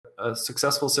a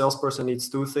successful salesperson needs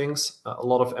two things: a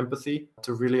lot of empathy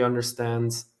to really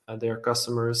understand their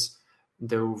customers.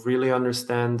 They really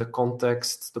understand the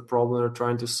context, the problem they're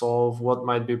trying to solve, what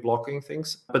might be blocking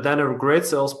things. But then a great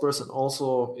salesperson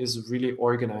also is really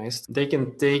organized. They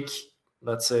can take,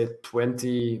 let's say,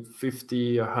 20,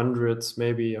 50, 100,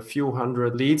 maybe a few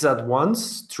hundred leads at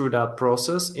once through that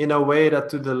process in a way that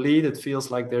to the lead, it feels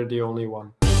like they're the only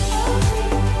one.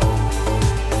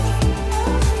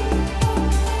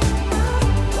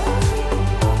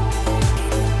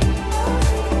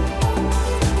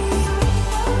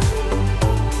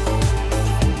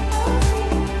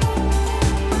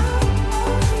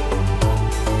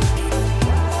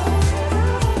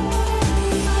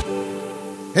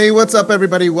 Hey, what's up,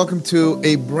 everybody? Welcome to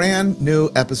a brand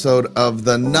new episode of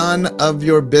the None of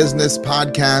Your Business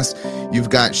podcast.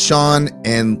 You've got Sean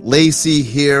and Lacey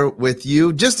here with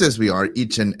you, just as we are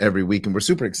each and every week. And we're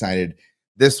super excited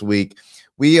this week.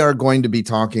 We are going to be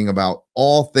talking about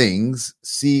all things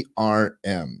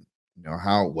CRM.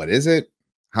 What is it?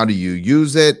 How do you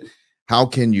use it? How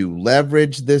can you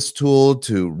leverage this tool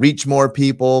to reach more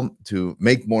people, to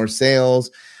make more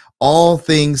sales? All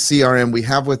things CRM. We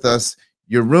have with us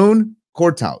Jeroen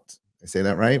Korthout. I say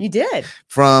that right? You did.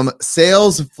 From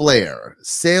SalesFlare.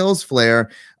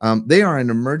 SalesFlare, they are an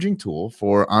emerging tool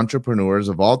for entrepreneurs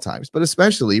of all types, but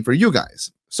especially for you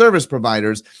guys, service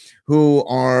providers who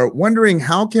are wondering,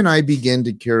 how can I begin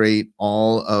to curate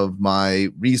all of my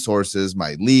resources,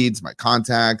 my leads, my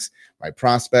contacts, my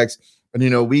prospects?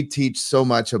 And, we teach so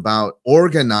much about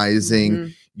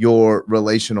organizing your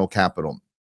relational capital.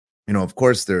 Of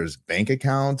course, there's bank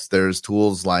accounts, there's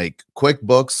tools like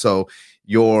QuickBooks. So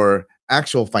your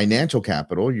actual financial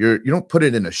capital, you don't put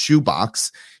it in a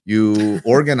shoebox. You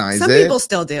organize Some people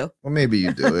still do. Well, maybe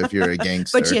you do if you're a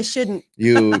gangster. But you shouldn't.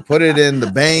 You put it in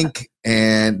the bank,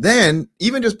 and then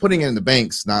even just putting it in the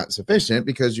bank's not sufficient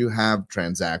because you have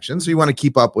transactions. So you want to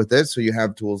keep up with it. So you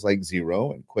have tools like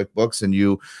Xero and QuickBooks, and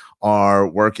you are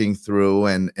working through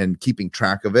and keeping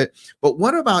track of it. But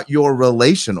what about your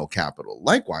relational capital?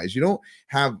 Likewise, you don't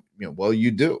have,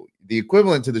 you do. The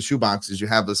equivalent to the shoebox is you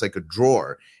have this like a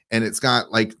drawer, and it's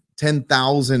got like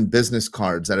 10,000 business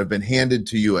cards that have been handed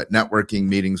to you at networking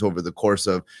meetings over the course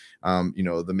of,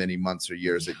 the many months or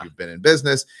years that you've been in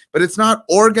business, but it's not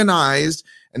organized.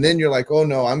 And then you're like, oh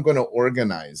no, I'm going to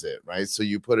organize it, right? So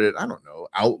you put it,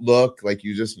 Outlook, like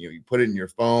you put it in your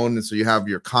phone. And so you have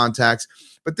your contacts,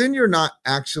 but then you're not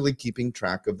actually keeping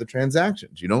track of the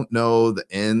transactions. You don't know the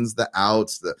ins, the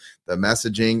outs, the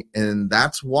messaging. And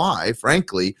that's why,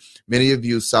 frankly, many of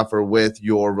you suffer with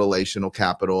your relational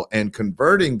capital and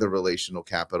converting the relational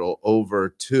capital over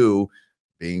to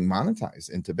being monetized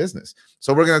into business.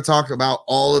 So we're going to talk about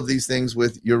all of these things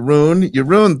with Jeroen.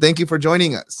 Jeroen, thank you for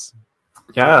joining us.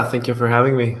 Yeah, thank you for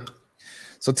having me.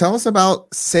 So tell us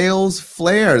about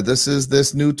SalesFlare. This is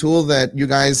this new tool that you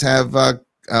guys have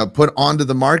put onto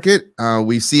the market.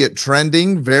 We see it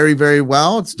trending very, very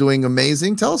well. It's doing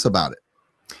amazing. Tell us about it.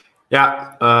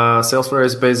 Yeah, SalesFlare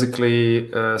is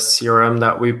basically a CRM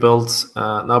that we built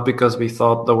not because we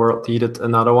thought the world needed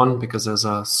another one, because there's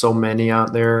so many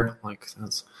out there.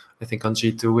 I think on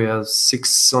G2 we have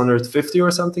 650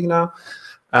 or something now.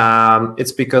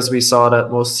 It's because we saw that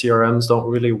most CRMs don't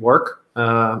really work.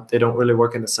 They don't really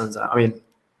work in the sense that,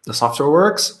 the software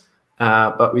works,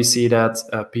 but we see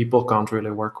that people can't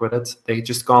really work with it. They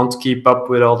just can't keep up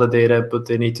with all the data, but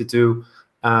they need to do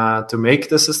to make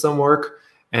the system work.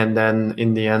 And then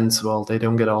in the end, they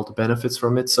don't get all the benefits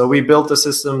from it. So we built a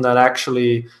system that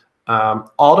actually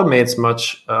automates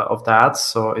much of that.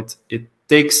 So it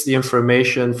takes the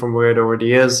information from where it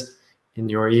already is in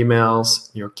your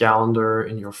emails, in your calendar,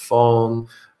 in your phone.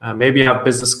 Maybe you have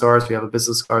business cards. We have a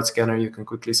business card scanner. You can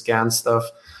quickly scan stuff.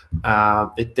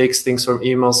 It takes things from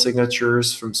email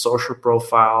signatures, from social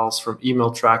profiles, from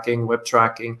email tracking, web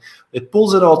tracking. It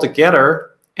pulls it all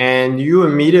together, and you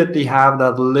immediately have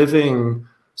that living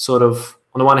sort of,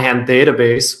 on the one hand,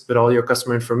 database with all your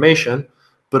customer information,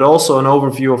 but also an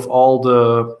overview of all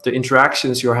the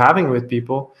interactions you're having with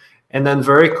people. And then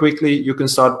very quickly, you can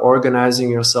start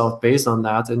organizing yourself based on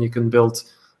that, and you can build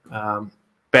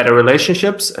better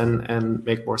relationships and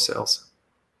make more sales.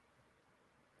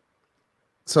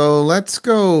 So let's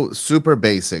go super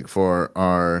basic for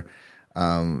our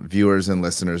viewers and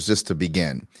listeners just to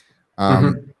begin.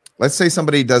 Let's say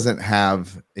somebody doesn't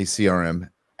have a CRM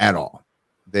at all.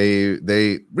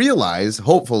 They realize,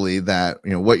 hopefully, that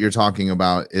what you're talking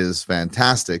about is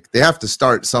fantastic. They have to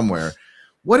start somewhere.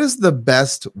 What is the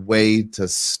best way to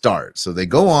start? So they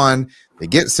go on, they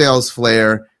get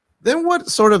SalesFlare. Then what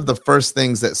sort of the first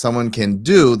things that someone can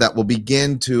do that will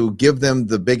begin to give them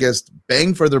the biggest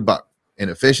bang for their buck in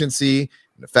efficiency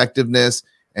and effectiveness,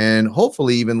 and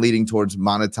hopefully even leading towards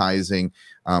monetizing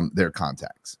their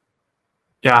contacts?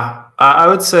 Yeah, I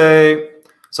would say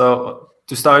so.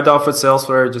 To start off with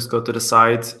Salesforce, just go to the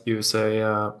site. You say,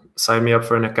 sign me up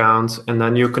for an account, and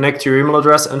then you connect your email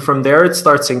address, and from there it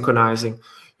starts synchronizing.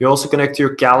 You also connect to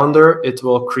your calendar. It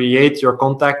will create your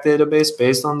contact database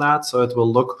based on that. So it will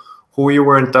look who you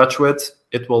were in touch with.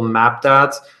 It will map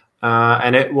that,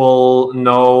 and it will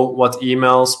know what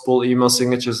emails, pull email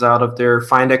signatures out of there,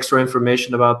 find extra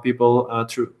information about people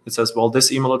through. It says, well,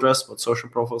 this email address, what social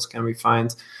profiles can we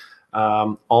find?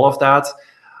 All of that.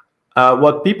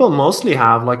 What people mostly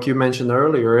have, like you mentioned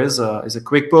earlier, is a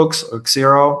QuickBooks or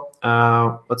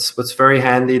Xero. What's very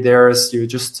handy there is you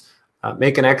just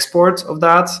make an export of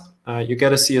that. You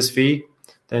get a CSV,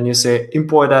 then you say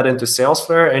import that into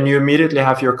Salesforce, and you immediately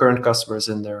have your current customers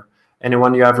in there.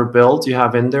 Anyone you ever built, you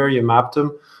have in there. You map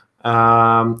them,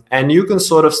 and you can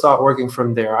sort of start working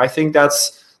from there. I think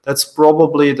that's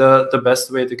probably the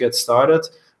best way to get started.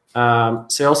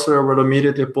 Salesforce will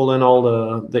immediately pull in all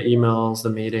the emails, the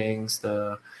meetings,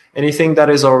 anything that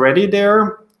is already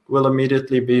there will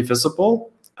immediately be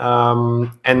visible.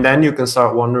 And then you can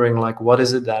start wondering, like, what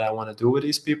is it that I want to do with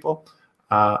these people?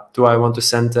 Do I want to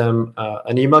send them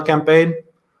an email campaign?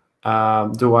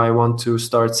 Do I want to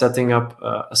start setting up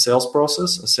a sales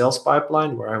process, a sales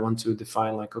pipeline, where I want to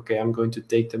define, like, okay, I'm going to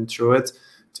take them through it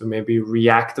to maybe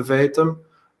reactivate them?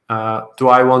 Do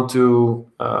I want to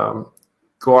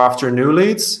go after new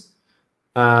leads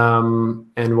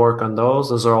and work on those?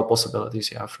 Those are all possibilities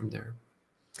you have from there.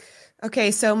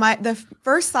 Okay, so the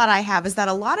first thought I have is that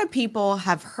a lot of people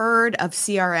have heard of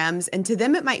CRMs, and to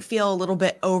them it might feel a little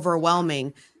bit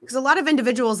overwhelming because a lot of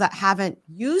individuals that haven't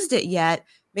used it yet,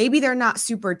 maybe they're not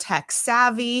super tech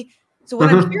savvy. So what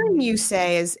I'm hearing you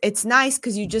say is it's nice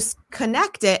because you just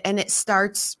connect it and it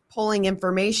starts pulling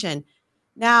information.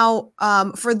 Now,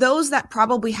 for those that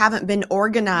probably haven't been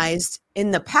organized in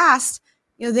the past,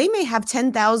 they may have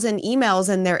 10,000 emails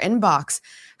in their inbox.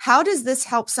 How does this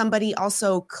help somebody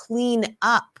also clean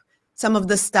up some of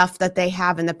the stuff that they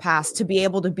have in the past to be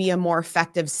able to be a more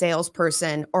effective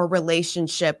salesperson or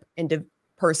relationship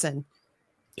person?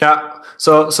 Yeah,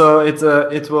 so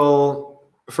it will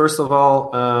first of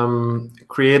all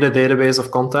create a database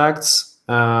of contacts.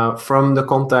 From the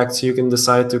contacts, you can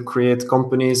decide to create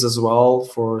companies as well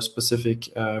for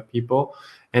specific people.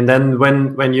 And then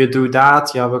when you do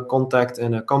that, you have a contact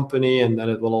in a company, and then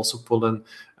it will also pull in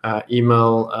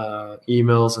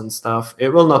emails and stuff. It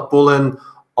will not pull in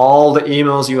all the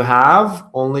emails you have,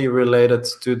 only related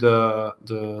to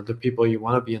the people you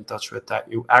want to be in touch with,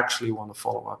 that you actually want to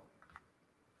follow up.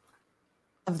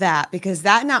 Of that, because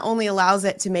that not only allows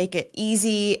it to make it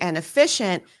easy and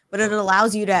efficient, but it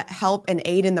allows you to help and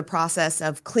aid in the process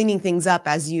of cleaning things up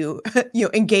as you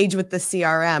engage with the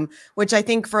CRM, which I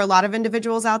think for a lot of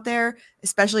individuals out there,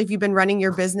 especially if you've been running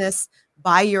your business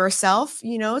by yourself,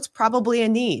 it's probably a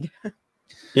need.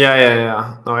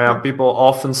 Yeah. People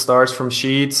often start from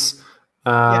Sheets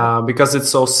because it's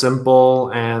so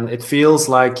simple and it feels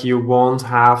like you won't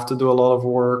have to do a lot of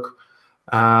work.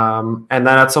 And then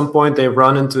at some point they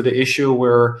run into the issue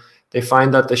where they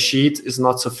find that the sheet is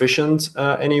not sufficient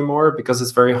anymore, because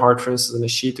it's very hard, for instance, in a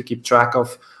sheet to keep track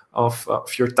of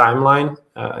your timeline.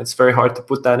 It's very hard to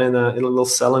put that in a little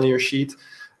cell in your sheet.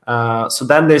 So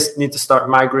then they need to start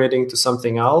migrating to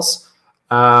something else.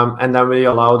 And then we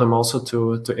allow them also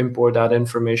to import that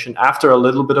information after a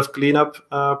little bit of cleanup,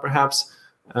 perhaps.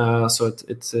 So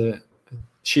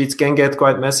sheets can get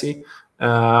quite messy.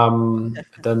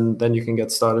 Then you can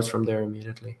get started from there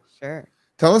immediately. Sure.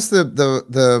 Tell us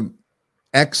the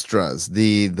extras,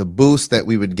 the boost that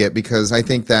we would get, because I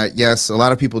think that, yes, a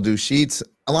lot of people do Sheets.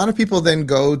 A lot of people then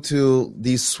go to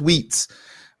these suites,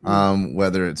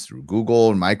 whether it's through Google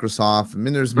and Microsoft. I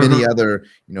mean, there's many other,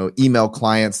 email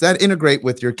clients that integrate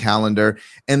with your calendar,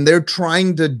 and they're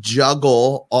trying to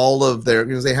juggle all of their,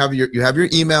 because you have your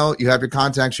email, you have your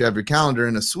contacts, you have your calendar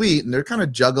in a suite, and they're kind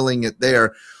of juggling it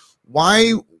there.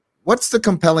 What's the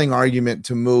compelling argument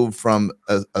to move from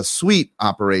a suite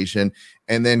operation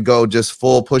and then go just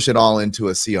push it all into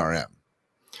a CRM?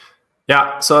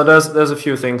 Yeah, so there's a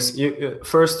few things.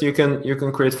 First, you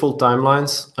can create full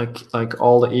timelines, like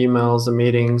all the emails, the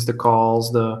meetings, the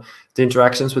calls, the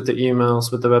interactions with the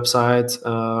emails, with the website,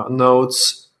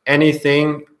 notes,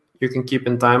 anything you can keep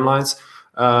in timelines.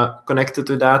 Connected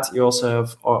to that, you also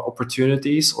have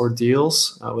opportunities or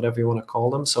deals, whatever you want to call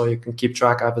them. So you can keep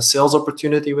track. I have a sales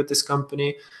opportunity with this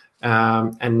company,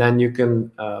 and then you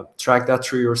can track that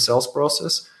through your sales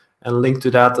process. And linked to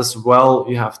that as well,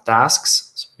 you have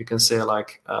tasks. So you can say,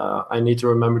 like, I need to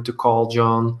remember to call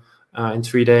John in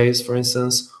 3 days, for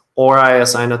instance, or I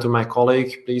assign that to my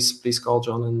colleague. Please call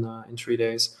John in 3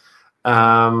 days.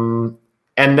 And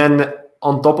then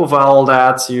on top of all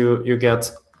that, you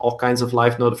get all kinds of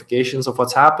live notifications of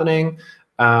what's happening.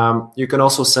 You can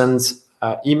also send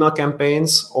email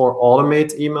campaigns or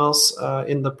automate emails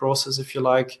in the process if you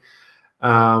like.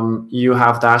 You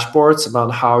have dashboards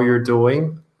about how you're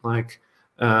doing. Like,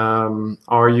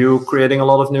 are you creating a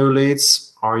lot of new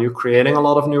leads? Are you creating a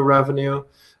lot of new revenue?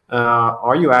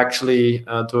 Are you actually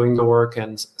doing the work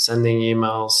and sending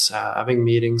emails, having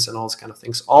meetings and all those kind of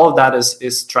things? All of that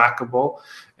is trackable,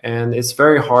 and it's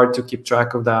very hard to keep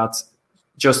track of that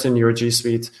just in your G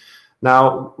Suite.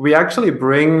 Now, we actually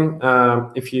bring,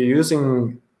 if you're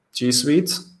using G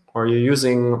Suite or you're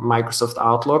using Microsoft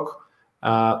Outlook,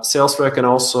 Salesforce can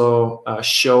also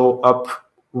show up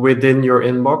within your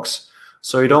inbox.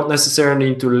 So you don't necessarily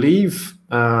need to leave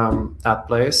that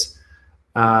place,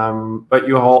 but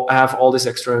you all have all this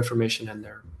extra information in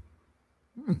there.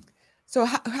 So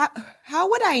how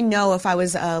would I know, if I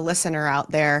was a listener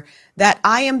out there, that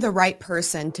I am the right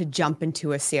person to jump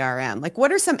into a CRM? Like,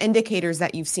 what are some indicators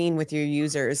that you've seen with your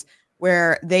users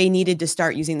where they needed to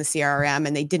start using the CRM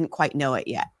and they didn't quite know it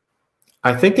yet?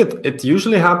 I think it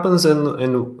usually happens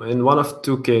in one of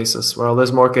two cases. Well,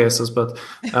 there's more cases, but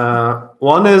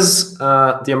one is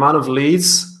the amount of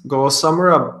leads goes somewhere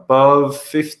above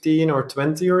 15 or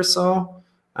 20 or so.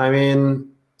 I mean,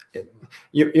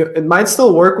 it might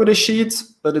still work with a sheet,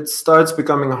 but it starts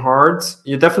becoming hard.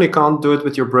 You definitely can't do it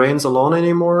with your brains alone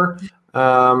anymore.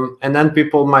 And then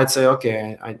people might say,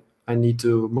 okay, I need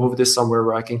to move this somewhere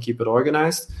where I can keep it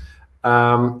organized.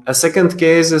 A second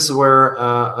case is where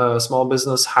a small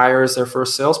business hires their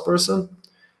first salesperson,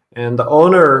 and the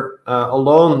owner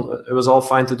alone, it was all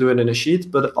fine to do it in a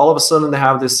sheet, but all of a sudden they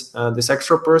have this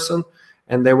extra person,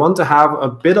 and they want to have a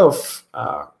bit of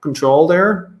control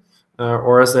there,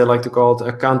 or as they like to call it,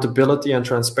 accountability and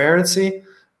transparency.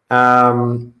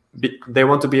 They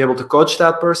want to be able to coach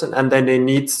that person, and then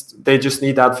they just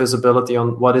need that visibility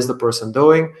on what is the person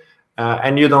doing,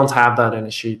 and you don't have that in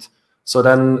a sheet. So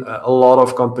then a lot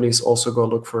of companies also go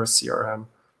look for a CRM.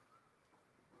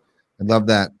 I love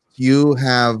that. You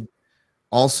have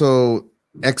also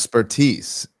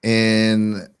expertise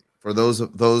for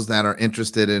those that are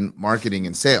interested in marketing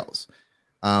and sales.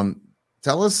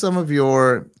 Tell us some of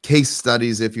your case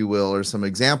studies, if you will, or some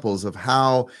examples of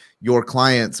how your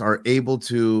clients are able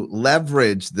to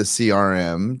leverage the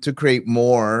CRM to create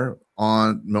more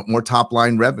top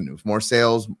line revenue, more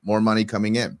sales, more money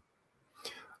coming in.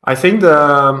 I think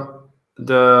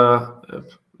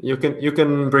you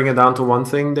can bring it down to one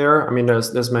thing there. I mean,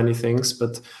 there's many things,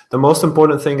 but the most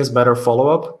important thing is better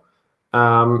follow-up.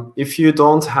 If you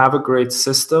don't have a great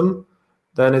system,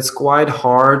 then it's quite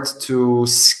hard to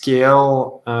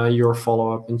scale your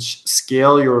follow-up and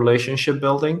scale your relationship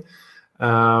building.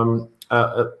 A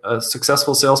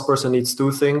successful salesperson needs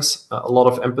two things: a lot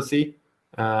of empathy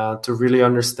to really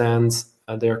understand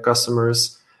their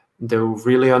customers. They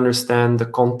really understand the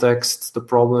context, the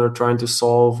problem they're trying to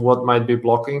solve, what might be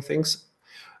blocking things.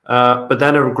 But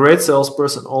then a great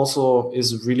salesperson also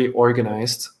is really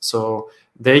organized. So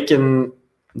they can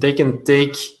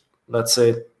take, let's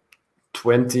say,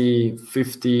 20,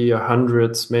 50,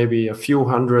 100, maybe a few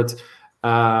hundred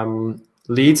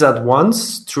leads at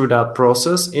once through that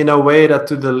process in a way that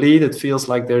to the lead, it feels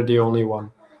like they're the only one.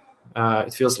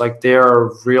 It feels like they're a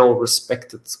real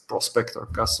respected prospect or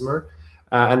customer.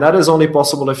 And that is only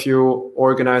possible if you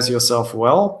organize yourself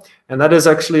well. And that is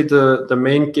actually the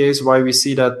main case why we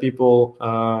see that people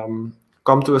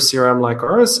come to a CRM like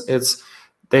ours. It's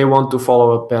they want to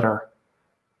follow up better.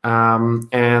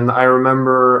 And I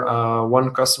remember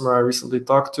one customer I recently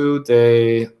talked to,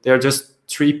 they're just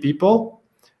 3 people.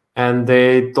 And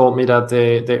they told me that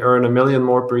they earn $1 million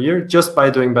more per year just by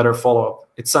doing better follow-up.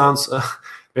 It sounds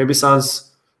maybe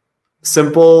sounds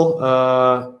simple,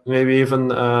 maybe even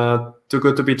too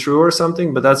good to be true or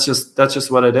something, but that's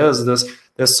just what it is.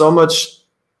 There's so much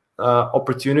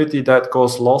opportunity that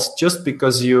goes lost just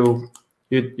because you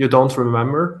don't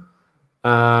remember,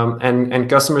 and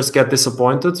customers get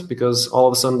disappointed because all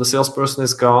of a sudden the salesperson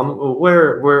is gone.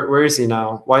 Where is he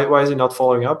now? Why is he not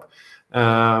following up?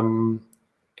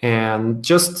 And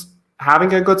just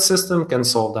having a good system can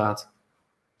solve that.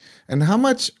 And how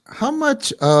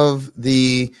much of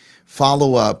the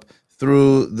follow-up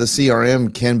through the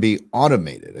CRM can be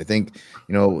automated? I think,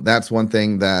 that's one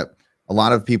thing that a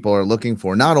lot of people are looking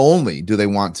for. Not only do they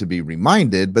want to be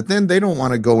reminded, but then they don't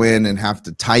want to go in and have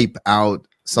to type out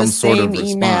some the sort of same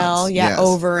response. email, Yes.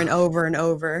 over and over and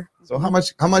over. So how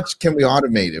much can we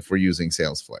automate if we're using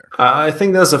SalesFlare? I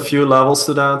think there's a few levels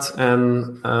to that,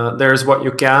 and there's what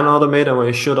you can automate and what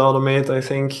you should automate. I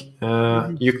think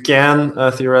you can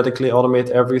theoretically automate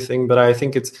everything, but I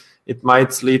think it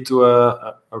might lead to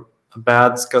a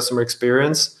bad customer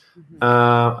experience.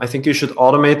 I think you should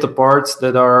automate the parts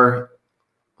that are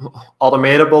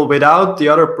automatable without the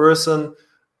other person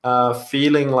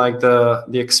feeling like the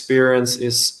experience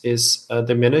is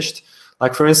diminished.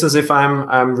 Like, for instance, if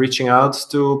I'm reaching out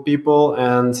to people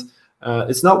and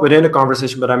it's not within a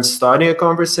conversation, but I'm starting a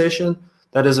conversation,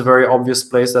 that is a very obvious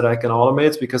place that I can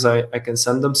automate, because I can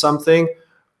send them something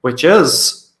which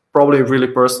is probably really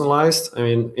personalized. I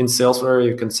mean, in Salesforce,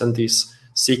 you can send these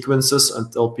sequences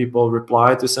until people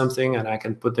reply to something, and I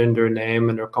can put in their name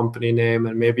and their company name,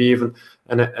 and maybe even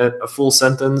a full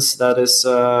sentence that is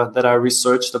that I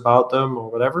researched about them or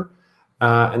whatever.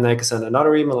 And they can send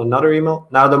another email.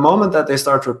 Now, the moment that they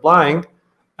start replying,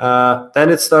 then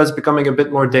it starts becoming a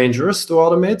bit more dangerous to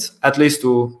automate, at least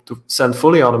to send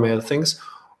fully automated things.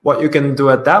 What you can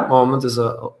do at that moment is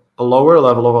a lower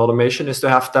level of automation, is to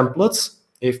have templates.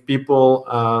 If people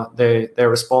they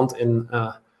respond in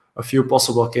a few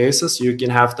possible cases, you can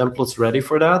have templates ready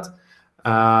for that.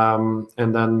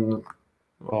 And then,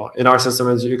 well, in our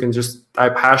system, you can just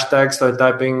type hashtags, start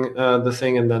typing the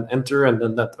thing, and then enter, and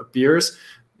then that appears.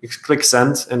 You click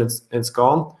send, and it's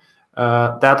gone.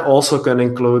 That also can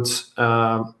include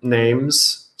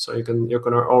names, so you can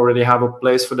already have a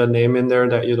place for the name in there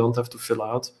that you don't have to fill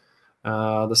out.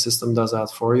 The system does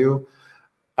that for you.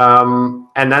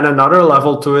 And then another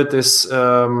level to it is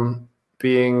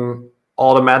being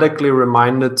automatically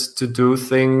reminded to do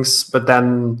things, but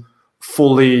then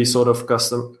fully sort of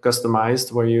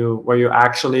customized, where you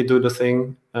actually do the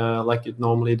thing like you'd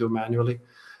normally do manually.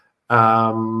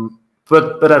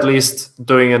 But at least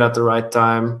doing it at the right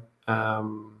time,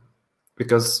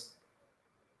 because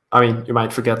I mean, you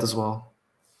might forget as well.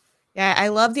 Yeah, I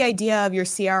love the idea of your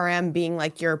CRM being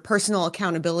like your personal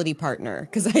accountability partner,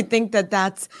 because I think that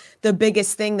that's the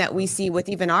biggest thing that we see with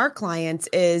even our clients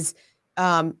is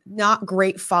not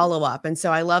great follow-up. And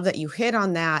so I love that you hit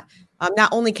on that.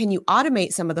 Not only can you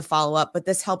automate some of the follow-up, but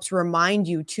this helps remind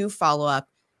you to follow up.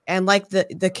 And like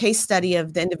the case study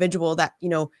of the individual that,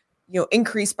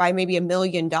 increased by maybe $1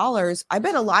 million, I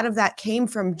bet a lot of that came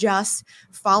from just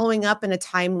following up in a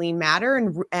timely manner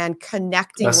and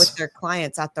connecting with their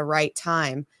clients at the right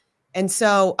time. And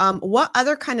so what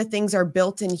other kind of things are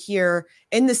built in here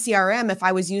in the CRM, if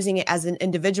I was using it as an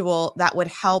individual, that would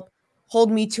help hold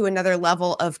me to another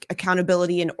level of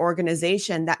accountability and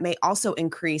organization that may also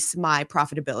increase my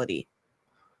profitability?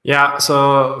 Yeah,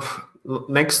 so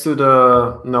next to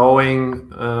the knowing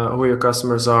who your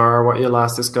customers are, what you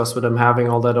last discussed with them, having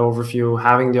all that overview,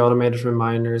 having the automated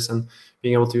reminders, and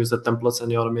being able to use the templates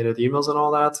and the automated emails and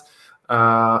all that,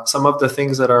 some of the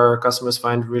things that our customers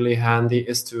find really handy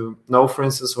is to know, for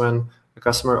instance, when a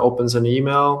customer opens an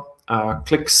email,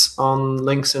 clicks on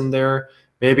links in there,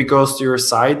 maybe goes to your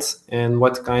site, and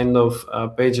what kind of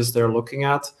pages they're looking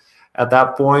at. At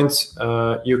that point,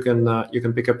 you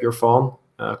can pick up your phone,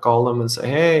 call them and say,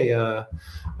 hey,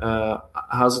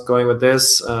 how's it going with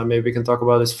this? Maybe we can talk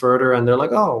about this further. And they're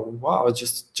like, oh, wow,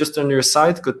 just on your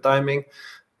site, good timing.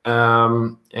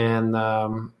 And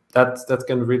that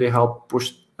can really help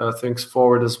push things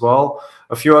forward as well.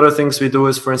 A few other things we do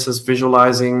is, for instance,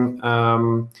 visualizing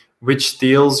which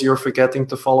deals you're forgetting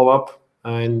to follow up.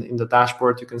 In the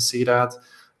dashboard, you can see that.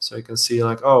 So you can see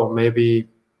like, oh, maybe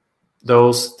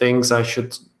those things I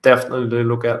should definitely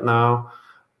look at now.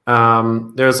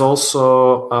 There's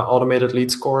also automated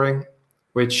lead scoring,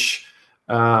 which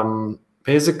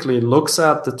basically looks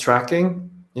at the tracking.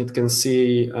 It can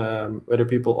see whether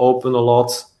people open a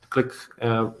lot, click,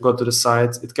 go to the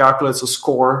site. It calculates a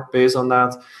score based on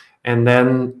that. And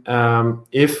then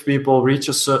if people reach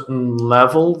a certain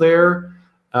level there,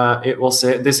 it will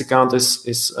say this account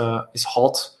is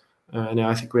hot, and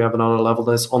I think we have another level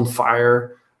that's on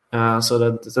fire. So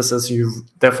that says you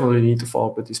definitely need to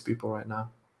follow up with these people right now.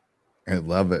 I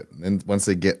love it. And once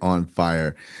they get on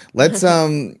fire, let's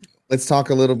talk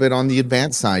a little bit on the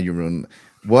advanced side, Jeroen.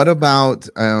 What about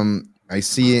I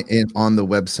see it on the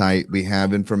website, we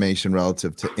have information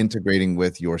relative to integrating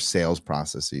with your sales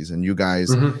processes, and you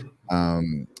guys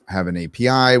have an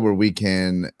API where we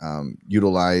can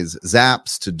utilize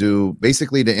Zaps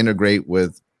to integrate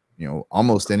with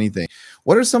almost anything.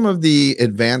 What are some of the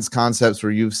advanced concepts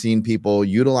where you've seen people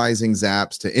utilizing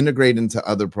Zaps to integrate into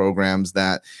other programs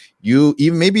that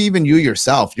maybe even you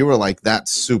yourself, you were like,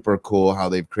 that's super cool how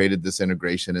they've created this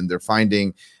integration, and they're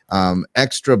finding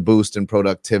extra boost in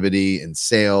productivity and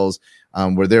sales,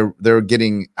 where they're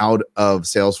getting out of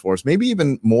Salesforce, maybe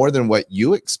even more than what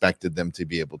you expected them to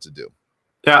be able to do?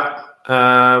 Yeah.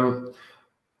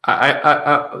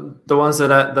 I the ones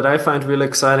that I find really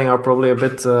exciting are probably a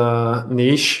bit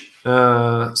niche.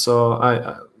 So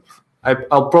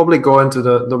I'll probably go into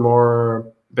the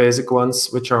more basic ones,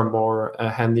 which are more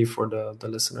handy for the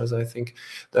listeners. I think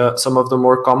some of the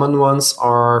more common ones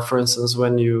are, for instance,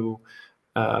 when you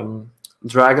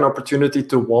drag an opportunity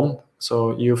to one.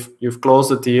 So you've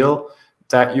closed a deal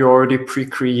that you already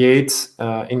pre-create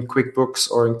in QuickBooks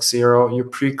or in Xero. You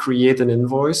pre-create an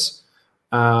invoice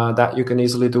that you can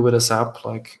easily do with a SAP,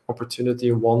 like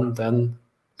opportunity one, then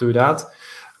do that.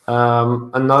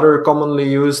 Another commonly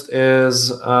used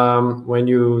is when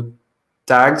you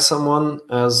tag someone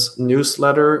as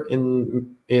newsletter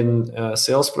in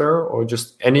Salesflare, or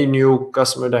just any new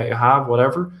customer that you have,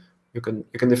 whatever. You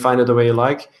can define it the way you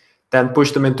like. Then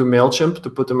push them into MailChimp to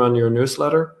put them on your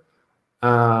newsletter.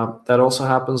 That also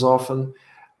happens often.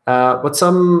 But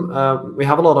we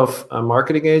have a lot of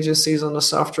marketing agencies on the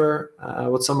software.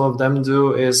 What some of them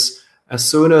do is, as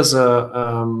soon as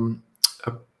an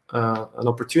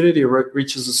opportunity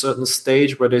reaches a certain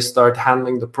stage where they start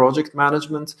handling the project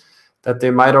management, that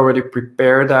they might already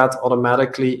prepare that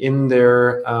automatically in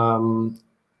their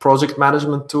project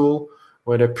management tool,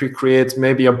 where they pre-create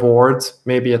maybe a board,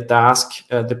 maybe a task,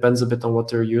 depends a bit on what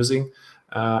they're using,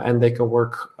 and they can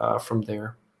work from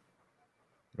there.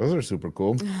 Those are super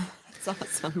cool. That's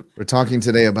awesome. We're talking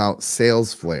today about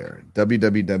Salesflare,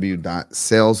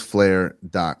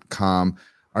 www.salesflare.com.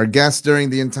 Our guest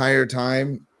during the entire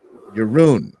time,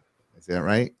 Jeroen. Is that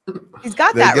right? He's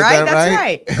got that right. That's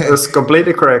right. That's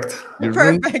completely correct.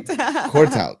 Perfect.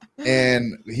 Korthout.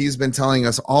 And he's been telling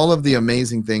us all of the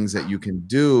amazing things that you can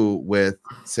do with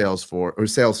Salesforce or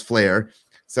Salesflare,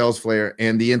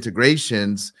 and the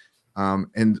integrations,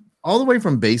 and all the way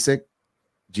from basic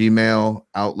Gmail,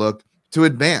 Outlook to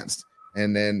advanced.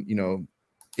 And then,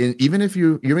 even if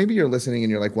you're listening and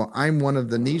you're like, well, I'm one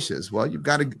of the niches. Well, you've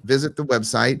got to visit the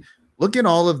website, look at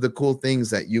all of the cool things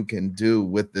that you can do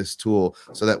with this tool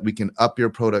so that we can up your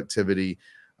productivity,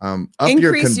 your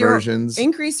conversions,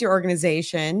 increase your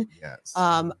organization, yes,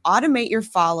 automate your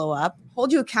follow-up,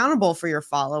 hold you accountable for your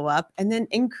follow-up, and then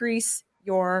increase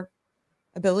your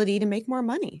ability to make more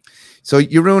money. So,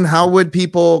 Jeroen, how would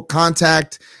people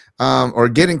contact or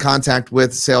get in contact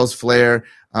with Salesflare?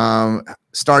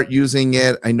 Start using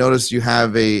it. I noticed you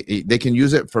have they can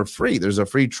use it for free. There's a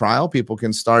free trial. People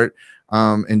can start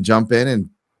and jump in and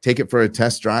take it for a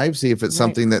test drive, see if it's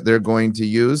something that they're going to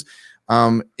use.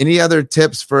 Any other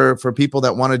tips for people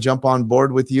that want to jump on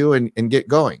board with you and get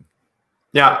going?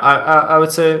 Yeah, I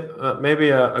would say maybe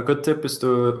a good tip is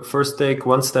to first take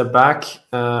one step back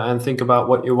and think about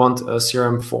what you want a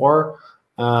CRM for.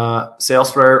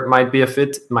 Salesflare might be a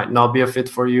fit, might not be a fit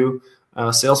for you.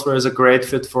 Salesflare is a great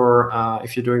fit for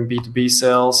if you're doing B2B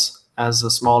sales as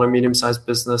a small or medium-sized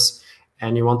business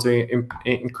and you want to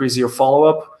increase your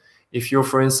follow-up. If you're,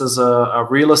 for instance, a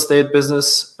real estate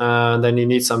business, then you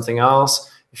need something else.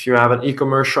 If you have an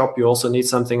e-commerce shop, you also need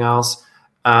something else.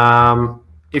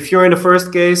 If you're in the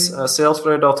first case,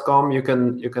 salesflare.com, you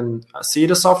can see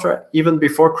the software even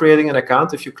before creating an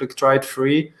account. If you click try it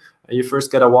free, you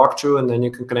first get a walkthrough and then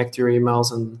you can connect your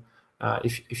emails and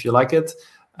if you like it.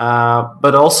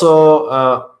 But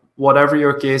also, whatever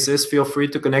your case is, feel free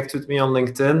to connect with me on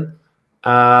LinkedIn.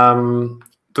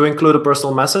 To include a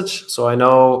personal message, so I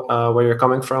know where you're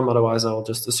coming from. Otherwise, I'll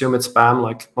just assume it's spam,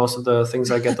 like most of the things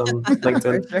I get on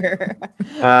LinkedIn. Sure.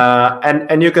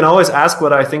 And you can always ask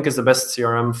what I think is the best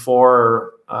CRM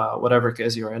for whatever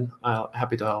case you're in. I'm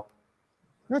happy to help.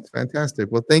 That's fantastic.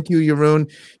 Well, thank you,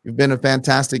 Jeroen. You've been a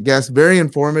fantastic guest, very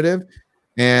informative,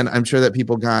 and I'm sure that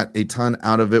people got a ton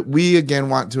out of it. We, again,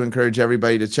 want to encourage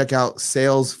everybody to check out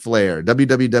Salesflare,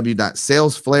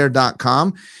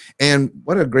 www.salesflare.com. And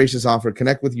what a gracious offer.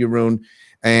 Connect with Jeroen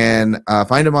and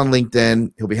find him on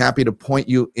LinkedIn. He'll be happy to point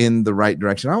you in the right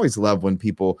direction. I always love when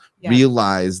people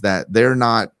realize that they're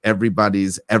not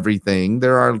everybody's everything.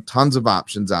 There are tons of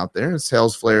options out there.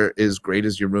 Salesflare is great,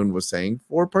 as Jeroen was saying,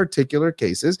 for particular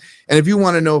cases. And if you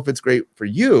want to know if it's great for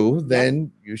you,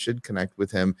 then you should connect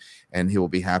with him and he will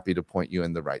be happy to point you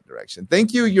in the right direction.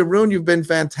 Thank you, Jeroen. You've been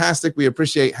fantastic. We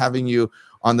appreciate having you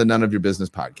on the None of Your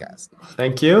Business podcast.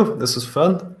 Thank you. This was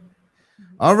fun.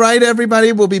 All right,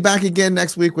 everybody. We'll be back again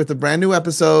next week with a brand new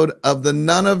episode of the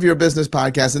None of Your Business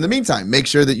podcast. In the meantime, make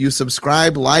sure that you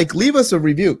subscribe, leave us a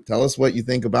review. Tell us what you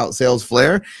think about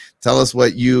Salesflare. Tell us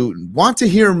what you want to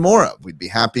hear more of. We'd be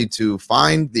happy to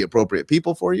find the appropriate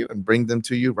people for you and bring them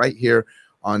to you right here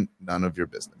on None of Your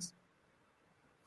Business.